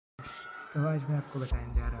तो आज मैं आपको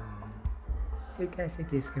बताने जा रहा हूँ एक ऐसे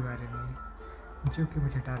केस के बारे में जो कि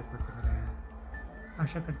मुझे डार्क वेब पे मिला है।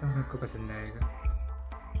 आशा करता हूँ कि आपको पसंद आएगा।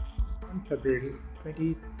 On February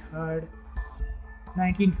 23rd,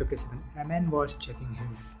 1957, a man was checking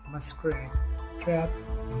his muskrat trap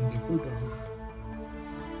in the wood of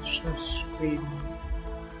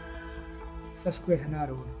Susquehanna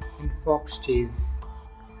Road in Fox Chase,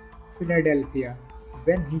 Philadelphia,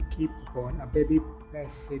 when he came upon a baby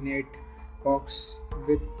bassinet box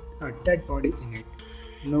with a dead body in it.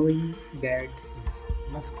 Knowing that his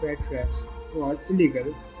muskrat traps were illegal,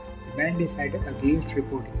 the man decided against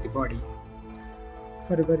reporting the body.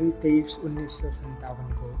 फरवरी 23, 1957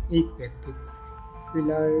 को एक व्यक्ति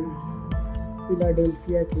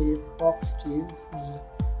Philadelphia के fox chase में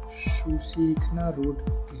सुसीखना road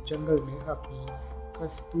के जंगल में अपनी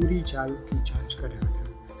कस्तूरी जाल की जांच कर रहा था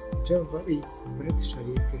जब वह एक मृत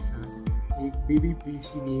शरीर के साथ एक बेबी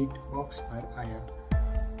बेसिनेट बॉक्स पर आया।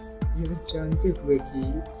 यह जानते हुए कि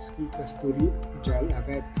उसकी कस्तूरी जाल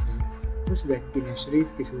अवैध थी, उस व्यक्ति ने शरीर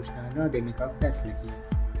की सूचना न देने का फैसला किया।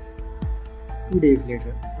 2 days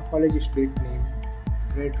later, a college student named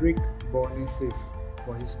Frederick Bonesis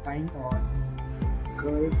was spying on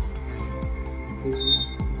girls at the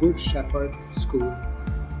Good Shepherd School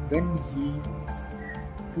when he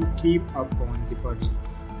came upon the body.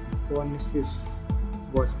 Bonesis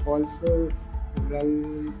was also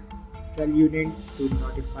reluctant to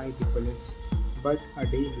notify the police, but a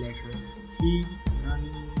day later he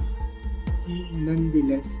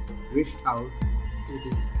nonetheless reached out to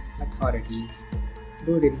the authorities.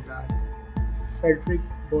 2 दिन बाद Frederick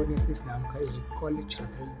बोनेसिस नाम का एक college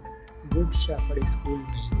छात्र good shepherd school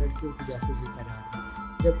में लड़कियों की जासूसी कर रहा था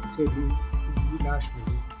जब उसे भी लाश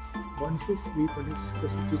मिली। बोनेसिस भी पुलिस को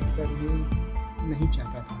सूचित करने नहीं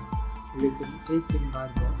चाहता था, लेकिन एक दिन बाद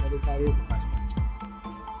वह अधिकारियों के पास पहुंचा।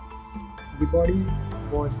 The body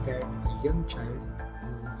was that a young child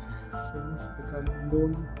who has since become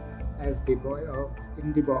known as the boy in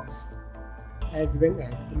the box, as well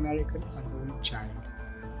as American Unknown Child.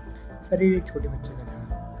 शरीर एक छोटे बच्चे का था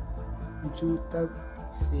जो तब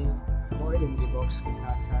से बॉय इन द बॉक्स के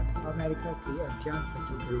साथ साथ अमेरिका के अज्ञात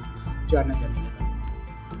बच्चों के रूप में जाना जाने लगा।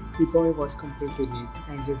 The boy was completely naked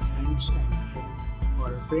and his hands and feet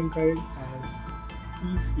were wrinkled as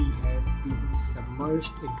if he had been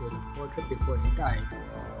submerged into the water before he died.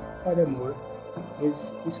 Furthermore, his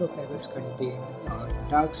esophagus contained a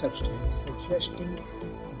dark substance suggesting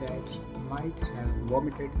that he might have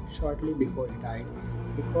vomited shortly before he died,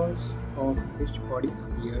 the cause of which body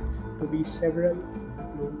appeared to be several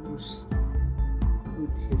blows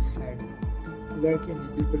with his head. लड़के ने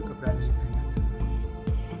बिल्कुल कपड़ा नहीं पहना था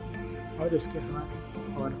और उसके हाथ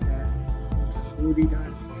और पैर झूरीदार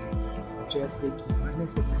थे, जैसे कि मरने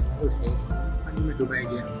से पहले उसे पानी में डुबाया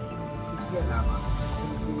गया। इसके अलावा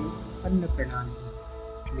उनके अन्न प्रणाली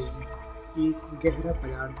में एक गहरा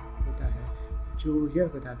पदार्थ होता है जो यह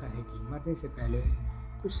बताता है कि मरने से पहले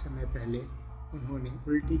कुछ समय पहले उन्होंने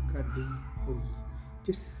उल्टी कर दी होगी,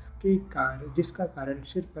 जिसका कारण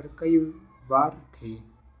सिर पर कई वार थे।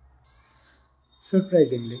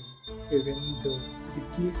 Surprisingly, even though the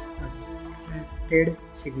case attracted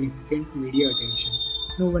significant media attention,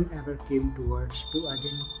 no one ever came towards to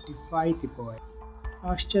identify the boy.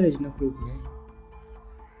 आश्चर्यजनक रूप में,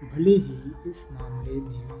 भले ही इस मामले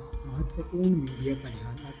ने महत्वपूर्ण मीडिया का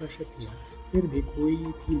ध्यान आकर्षित किया, फिर भी कोई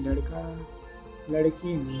भी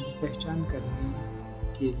लड़के ने पहचान करने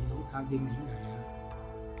के लिए आगे नहीं आया।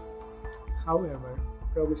 However,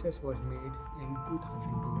 progress was made in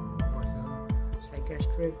 2002 was a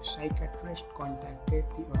psychiatrist contacted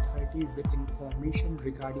the authorities with information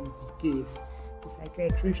regarding the case. The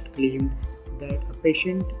psychiatrist claimed that a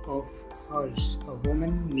patient of hers, a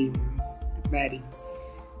woman named Mary,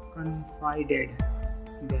 confided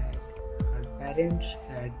that her parents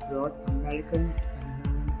had brought American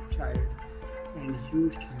Unknown Child and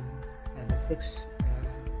used him as a sex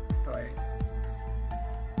toy.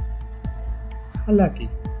 हालांकि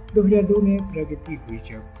 2002 में प्रगति हुई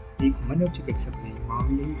जब एक मनोचिकित्सक ने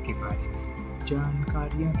मामले के बारे में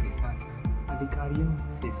जानकारियों के साथ साथ अधिकारियों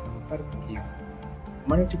से संपर्क किया।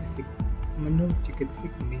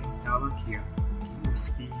 मनोचिकित्सक ने दावा किया कि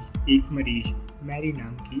उसकी एक मरीज मैरी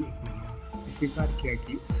नाम की एक महिला ने स्वीकार किया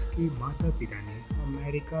कि उसके माता पिता ने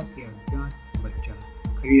अमेरिका के अज्ञात बच्चा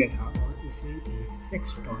खरीदा था और उसे एक सेक्स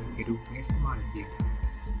टॉय के रूप में इस्तेमाल किया था।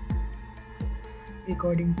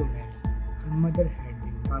 According to Mary, her mother had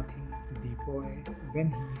been bathing the boy when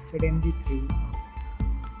he suddenly threw up.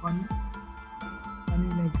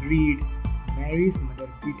 Unagreed, Mary's mother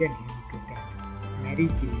beaten him to death. Mary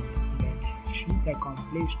claimed that she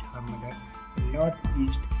accomplished her mother in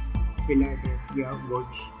northeast Philadelphia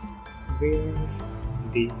woods, where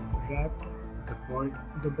they wrapped the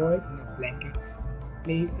boy in a blanket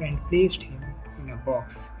and placed him in a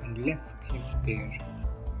box and left him there.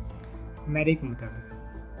 Mary के मुताबिक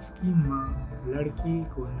उसकी माँ लड़की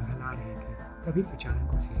को नहला रही थी, तभी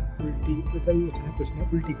अचानक उसने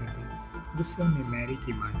उल्टी कर दी। गुस्से में मैरी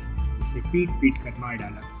की माँ ने उसे पीट कर मार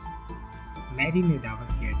डाला। मैरी ने दावा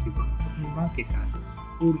किया कि वह अपनी माँ के साथ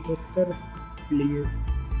पूर्वोत्तर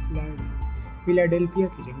फिलाडेल्फिया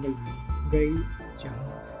के जंगल में गई, जहाँ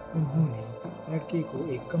उन्होंने लड़के को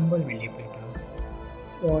एक कंबल में लपेटा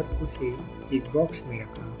और उसे एक बॉक्स में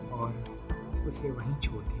रखा और उसे वहीं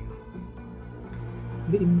छोड़ दिया।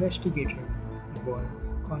 The investigator were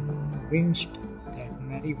convinced that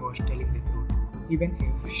Mary was telling the truth, even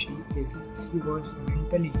if she was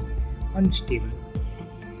mentally unstable.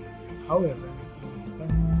 However,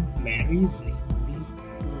 when Mary's name leaked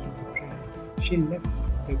to the press, she left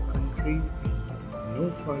the country and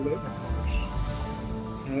no further efforts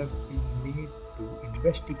have been made to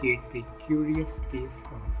investigate the curious case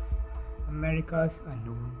of America's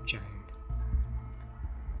unknown child.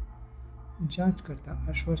 जांचकर्ता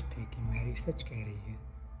आश्वस्त है कि Mary सच कह रही है,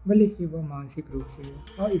 भले ही वह मानसिक रूप से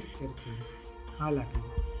अस्थिर थी।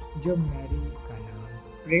 हालांकि जब मैरी का नाम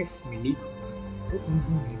प्रेस में लीक हुआ तो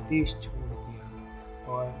उन्होंने देश छोड़ दिया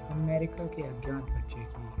और अमेरिका के अज्ञात बच्चे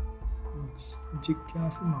की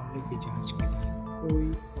जिज्ञासु मामले की जांच के लिए कोई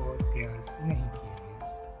और प्रयास नहीं किया है।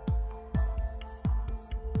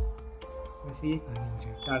 वैसे ये कहानी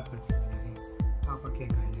मुझे डार्क पसंद लगी। आपका क्या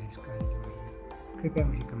कहना है इस कहानी के बारे में? कृपया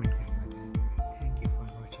मुझे कमेंट करके बताएं। Thank you for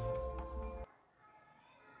watching.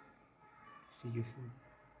 See you soon.